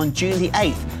starting on June the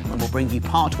 8th, when we'll bring you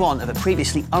part one of a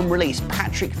previously unreleased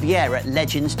Patrick Vieira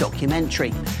Legends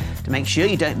documentary. To make sure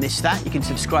you don't miss that, you can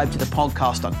subscribe to the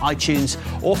podcast on iTunes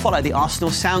or follow the Arsenal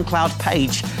SoundCloud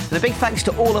page. And a big thanks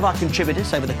to all of our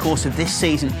contributors over the course of this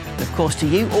season, and of course to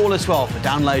you all as well for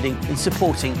downloading and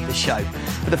supporting the show.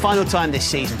 For the final time this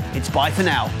season, it's bye for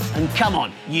now, and come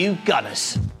on, you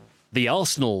Gunners. The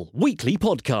Arsenal Weekly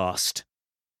Podcast.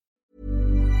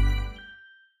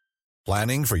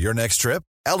 Planning for your next trip?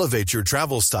 Elevate your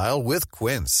travel style with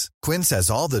Quince. Quince has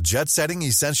all the jet-setting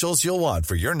essentials you'll want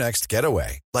for your next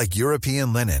getaway, like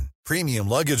European linen, premium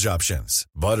luggage options,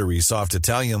 buttery soft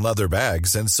Italian leather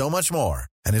bags, and so much more.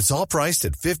 And it's all priced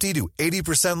at 50 to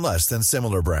 80% less than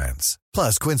similar brands.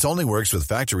 Plus, Quince only works with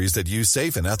factories that use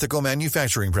safe and ethical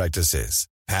manufacturing practices.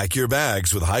 Pack your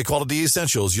bags with high-quality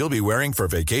essentials you'll be wearing for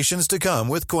vacations to come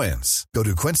with Quince. Go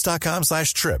to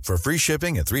quince.com/trip for free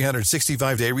shipping and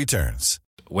 365-day returns.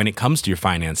 When it comes to your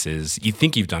finances, you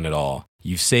think you've done it all.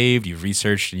 You've saved, you've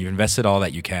researched, and you've invested all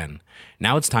that you can.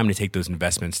 Now it's time to take those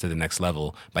investments to the next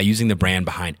level by using the brand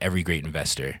behind every great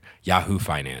investor, Yahoo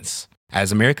Finance.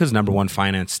 As America's #1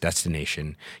 finance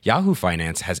destination, Yahoo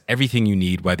Finance has everything you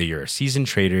need, whether you're a seasoned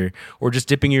trader or just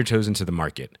dipping your toes into the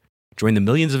market. Join the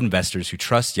millions of investors who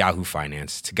trust Yahoo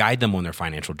Finance to guide them on their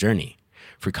financial journey.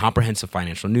 For comprehensive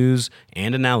financial news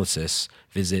and analysis,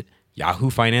 visit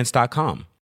yahoofinance.com.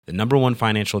 The #1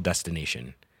 financial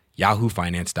destination,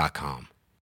 yahoofinance.com.